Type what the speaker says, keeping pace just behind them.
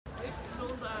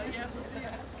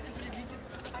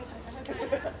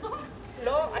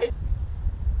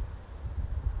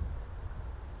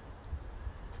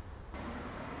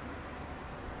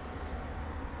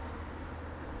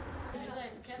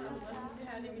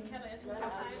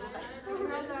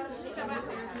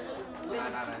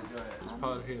His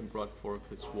part here brought forth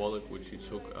his wallet, which he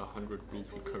took 100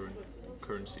 rupee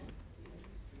currency.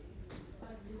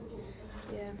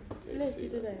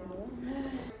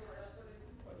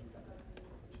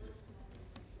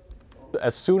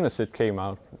 As soon as it came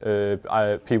out,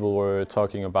 people were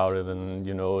talking about it and,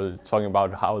 you know, talking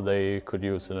about how they could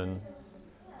use it and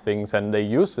things, and they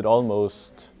used it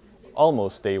almost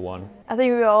day one. I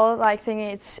think we're all like thinking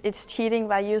it's cheating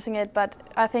by using it, but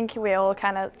I think we're all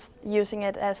kind of using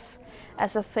it as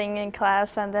a thing in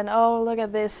class, and then, oh, look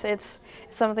at this, it's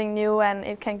something new and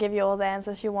it can give you all the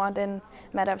answers you want in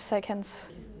a matter of seconds.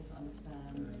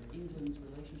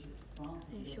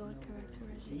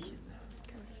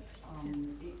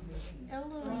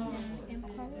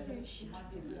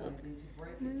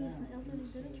 Lily is an elderly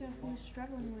villager who is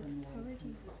struggling with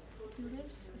poverty. He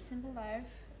lives a simple life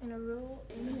in a rural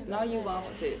area. Now you've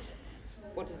asked it,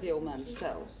 what does the old man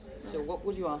sell? So what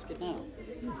would you ask it now?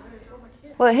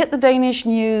 Well, it hit the Danish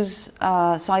news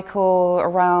cycle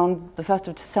around the 1st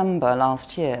of December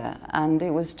last year, and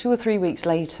it was 2 or 3 weeks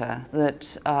later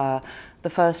that the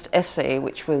first essay,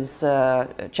 which was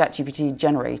ChatGPT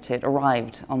generated,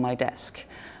 arrived on my desk.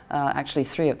 Actually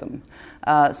 3 of them.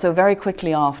 So very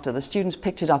quickly after, the students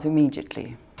picked it up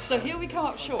immediately. So here we come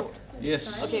up short.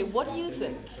 Yes. Okay, what do you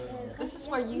think? This is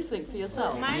where you think for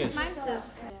yourself. Mine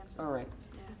says. All right.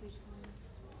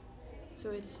 So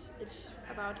it's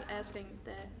about asking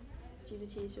the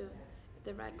GPT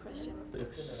the right question.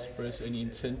 Express any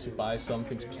intent to buy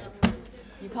something specific.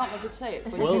 You can't make it say it,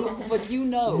 but, Well, you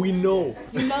know. We know.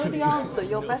 You know the answer.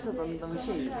 You're better than the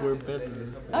machine. We're better.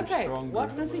 Okay,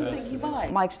 what does he think he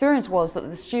buys? My experience was that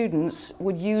the students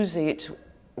would use it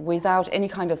without any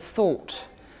kind of thought.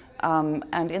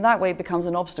 And in that way it becomes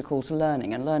an obstacle to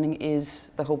learning, and learning is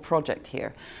the whole project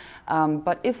here.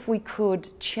 But if we could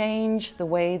change the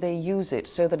way they use it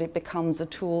so that it becomes a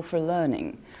tool for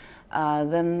learning,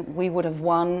 then we would have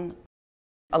won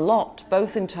a lot,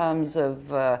 both in terms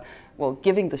of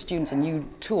giving the students a new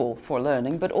tool for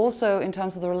learning, but also in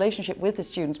terms of the relationship with the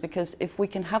students, because if we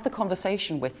can have the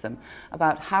conversation with them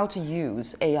about how to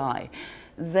use AI,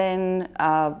 then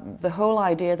the whole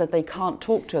idea that they can't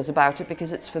talk to us about it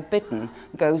because it's forbidden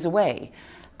goes away.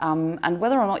 And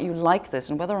whether or not you like this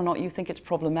and whether or not you think it's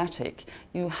problematic,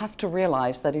 you have to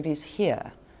realize that it is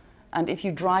here. And if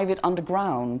you drive it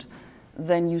underground,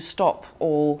 then you stop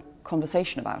all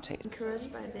conversation about it.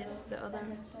 Encouraged by this, the other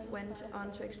went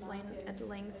on to explain at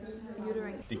length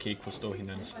uterine. De kan ikke forstå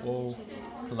hinandens sprog.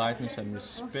 Politeness and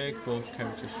respect. Both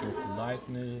characters show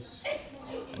politeness.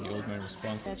 And the old man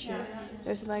responds. That's true.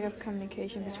 There's a lack of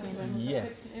communication between them. Yeah,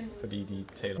 fordi de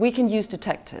taler. We can use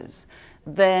detectors.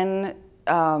 Then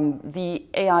the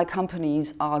AI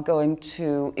companies are going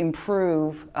to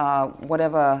improve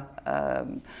whatever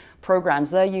programs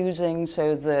they're using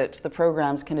so that the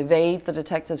programs can evade the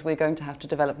detectors. We're going to have to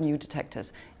develop new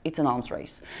detectors. It's an arms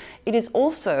race. It is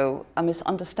also a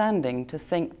misunderstanding to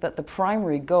think that the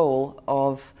primary goal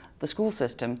of the school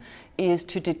system is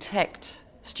to detect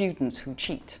students who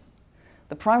cheat.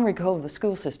 The primary goal of the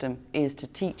school system is to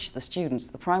teach the students.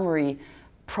 The primary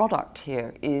product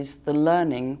here is the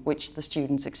learning which the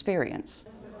students experience.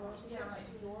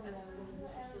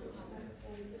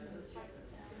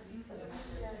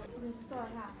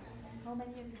 How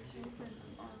many of your children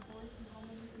are boys and how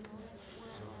many girls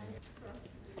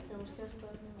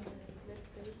were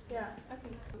Yeah,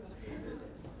 okay.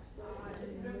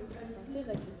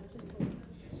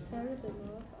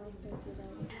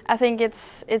 I think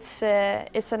it's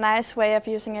a nice way of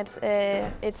using it.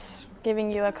 It's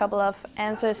giving you a couple of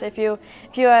answers if you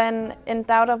are in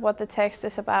doubt of what the text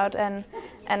is about and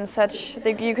such.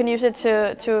 You can use it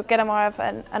to get a more of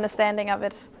an understanding of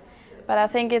it. But I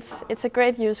think it's a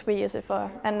great use we use it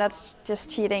for, and not just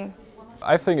cheating.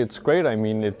 I think it's great. I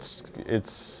mean,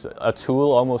 it's a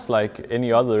tool almost like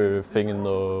any other thing in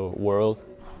the world.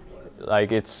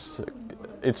 Like it's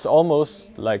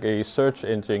almost like a search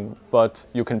engine, but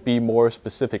you can be more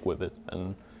specific with it,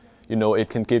 and you know it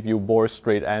can give you more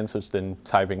straight answers than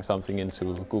typing something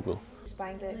into Google.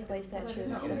 Buying the clay statue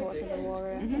of the horse and the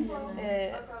warrior,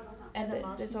 and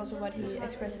that's also what he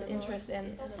expressed interest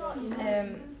in.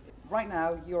 Right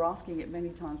now, you're asking it many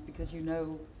times because you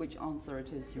know which answer it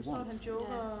is you want.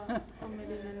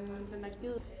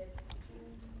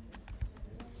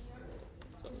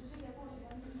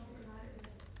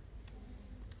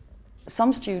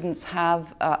 some students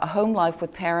have a home life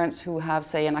with parents who have,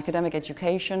 say, an academic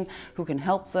education, who can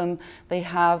help them. They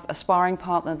have a sparring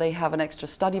partner, they have an extra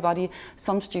study buddy.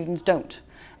 Some students don't.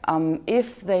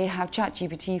 If they have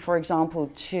ChatGPT, for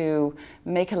example, to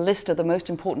make a list of the most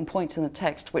important points in the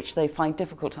text which they find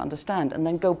difficult to understand, and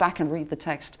then go back and read the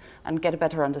text and get a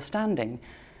better understanding,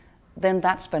 then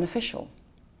that's beneficial.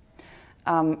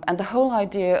 And the whole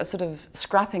idea of sort of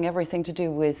scrapping everything to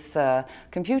do with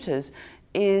computers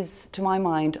is, to my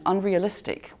mind,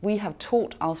 unrealistic. We have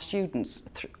taught our students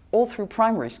all through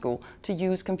primary school to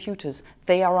use computers.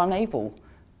 They are unable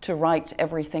to write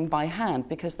everything by hand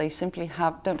because they simply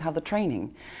don't have the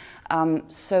training.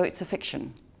 So it's a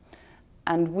fiction.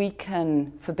 And we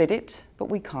can forbid it, but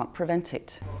we can't prevent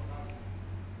it.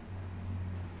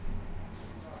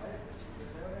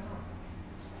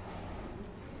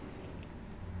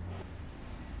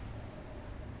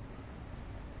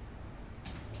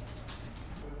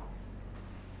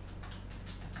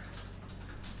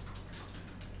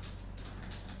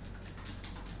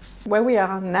 Where we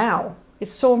are now,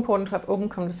 it's so important to have open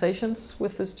conversations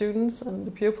with the students and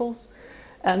the pupils,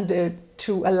 and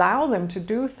to allow them to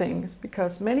do things,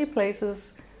 because many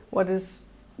places, what is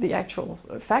the actual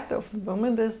fact of the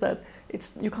moment is that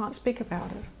you can't speak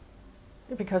about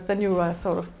it, because then you are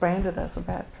sort of branded as a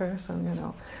bad person, you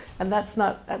know, and that's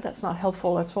not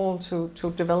helpful at all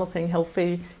to developing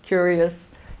healthy,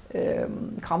 curious,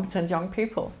 competent young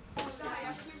people.